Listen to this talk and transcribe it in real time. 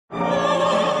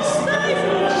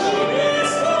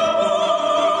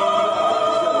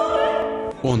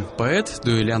Он поэт,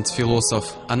 дуэлянт,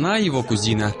 философ. Она его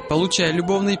кузина. Получая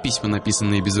любовные письма,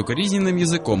 написанные безукоризненным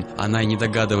языком, она и не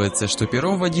догадывается, что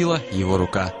пером водила его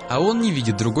рука. А он не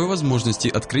видит другой возможности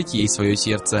открыть ей свое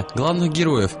сердце. Главных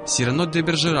героев Сирано де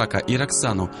Бержерака и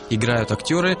Роксану играют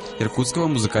актеры Иркутского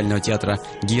музыкального театра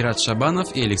Гейрат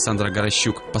Шабанов и Александр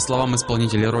Горощук. По словам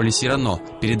исполнителя роли Сирано,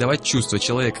 передавать чувства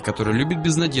человека, который любит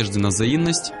без надежды на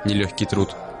взаимность, нелегкий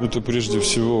труд. Это прежде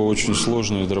всего очень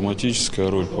сложная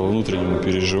драматическая роль по внутреннему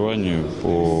переживанию,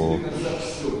 по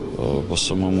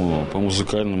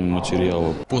музыкальному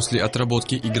материалу. После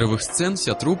отработки игровых сцен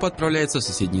вся труппа отправляется в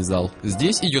соседний зал.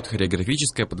 Здесь идет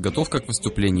хореографическая подготовка к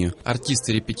выступлению.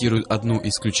 Артисты репетируют одну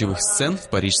из ключевых сцен в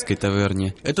парижской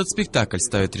таверне. Этот спектакль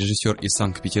ставит режиссер из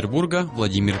Санкт-Петербурга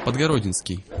Владимир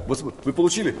Подгородинский. Вот вы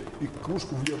получили и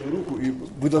кружку в левую руку, и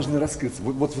вы должны раскрыться.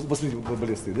 Вот смотрите,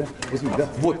 балет стоит, да? Вот, смотрите, да?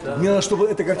 Вот. Мне надо, чтобы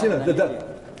эта картина,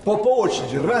 да. По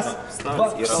очереди. Раз,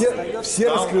 два, все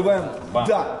раскрываем.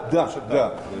 Да.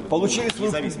 Получили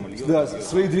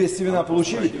свои 200 вина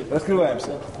получили,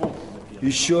 раскрываемся.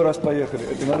 Еще раз поехали.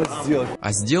 Это надо сделать.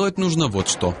 А сделать нужно вот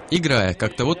что. Играя,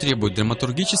 как того требует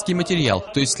драматургический материал,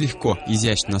 то есть легко,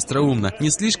 изящно, остроумно, не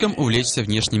слишком увлечься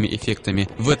внешними эффектами.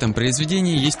 В этом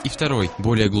произведении есть и второй,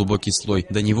 более глубокий слой.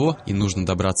 До него и нужно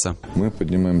добраться. Мы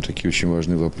поднимаем такие очень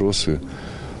важные вопросы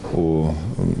о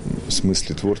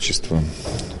смысле творчества,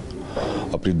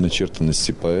 о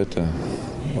предначертанности поэта,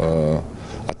 о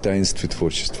таинстве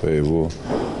творчества, его,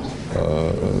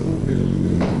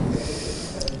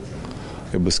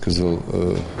 я бы сказал,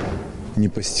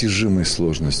 непостижимой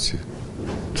сложности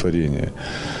творения,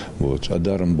 о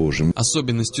даром Божьим.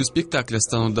 Особенностью спектакля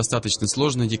станут достаточно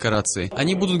сложные декорации.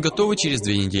 Они будут готовы через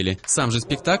 2 недели. Сам же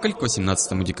спектакль к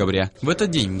 18 декабря. В этот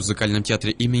день в музыкальном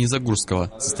театре имени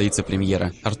Загурского состоится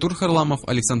премьера. Артур Харламов,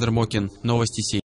 Александр Мокин. Новости сей.